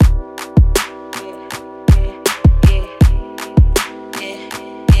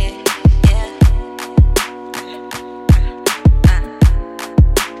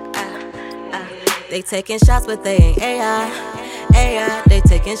They taking shots, but they ain't AI. They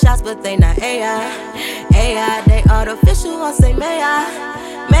taking shots, but they not AI. They artificial, I say may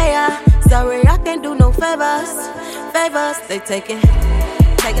I. Sorry, I can't do no favors. They taking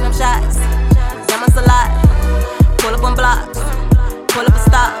them shots. Them us a lot. Pull up on blocks. Pull up a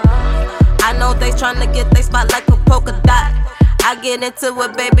stop. I know they tryna get they spot like a polka dot. I get into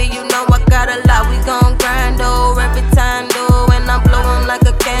it, baby, you know I got a lot. We gon' grind, oh, every time, though. And I blow them like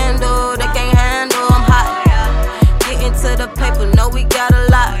a candle. They can't handle, I'm hot. Get into the paper, know we got a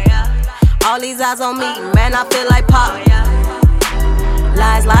lot. All these eyes on me, man, I feel like pop.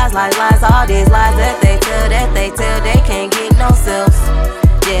 Lies, all these lies that they tell, they can't get no sales.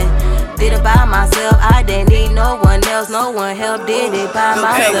 Yeah, did it by myself, I didn't need no one else, no one helped, did it by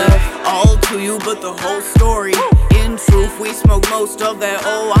myself. All to you, but the whole story. In truth, we smoke most of that,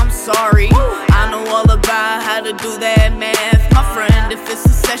 oh, I'm sorry. I know all about how to do that math, my friend. If it's a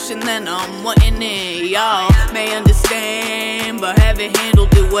session, then I'm wanting it. Y'all may understand, but haven't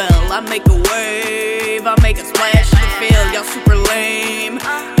handled it well. I make a wave, I make a splash in the field. Y'all super lame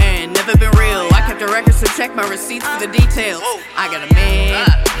and never been real. I kept the records, so check my receipts for the details. I got a man,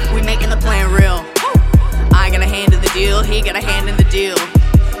 we making the plan real. I got a hand in the deal, he got a hand in the deal.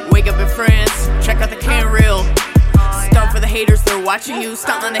 Wake up in France, check out the can reel. Stunt for the haters, they're watching you.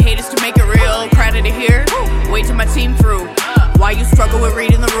 Stunt on the haters to make it real. Crowded to here, wait till my team through. Why you struggle with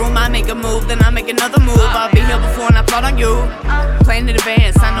reading the room? I make a move, then I make another move. I'll be here before and I plot on you. Plan in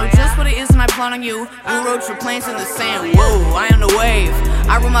advance, I know just what it is and I plot on you. You wrote your plans in the sand, whoa, I am the wave.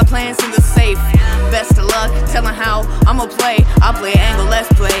 I wrote my plans in the safe. Best of luck, telling how I'ma play. I'll play angle,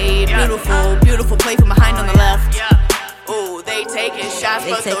 let's play. Beautiful play from behind on the left. Ooh, they taking shots,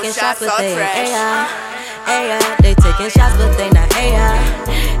 but those shots are trash. They taking shots, but they not AI.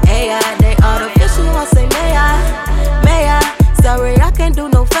 They artificial, I say may I. Sorry, I can't do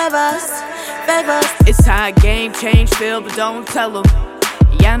no favors. It's time, game change, feel, but don't tell them.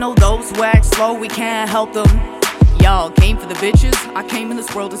 Yeah, I know those who act slow, we can't help them. Y'all came for the bitches, I came in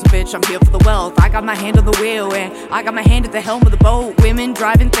this world as a bitch. I'm here for the wealth, I got my hand on the wheel, and I got my hand at the helm of the boat. Women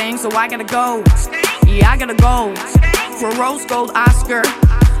driving things, so I gotta go. Yeah, I gotta go for a rose gold Oscar.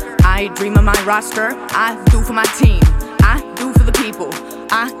 I dream of my roster, I do for my team, I do for the people,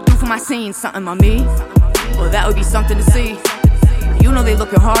 I do for my scene. Something on me, well that would be something to see. You know they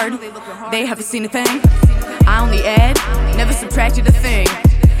looking hard, they haven't seen a thing. I only add, never subtracted a thing.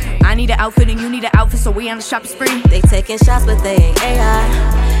 I need an outfit and you need an outfit, so we on the shopping spree. They taking shots, but they ain't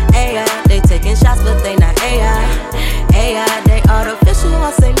AI. They taking shots, but they not AI. They artificial,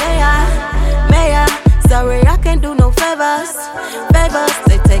 I say may I. Sorry, I can't do no favors.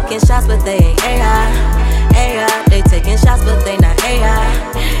 They taking shots, but they ain't AI. They taking shots, but they not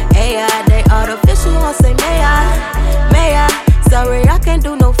AI. They artificial, I say may I. Sorry, I can't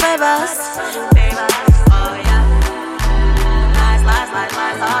do no favors.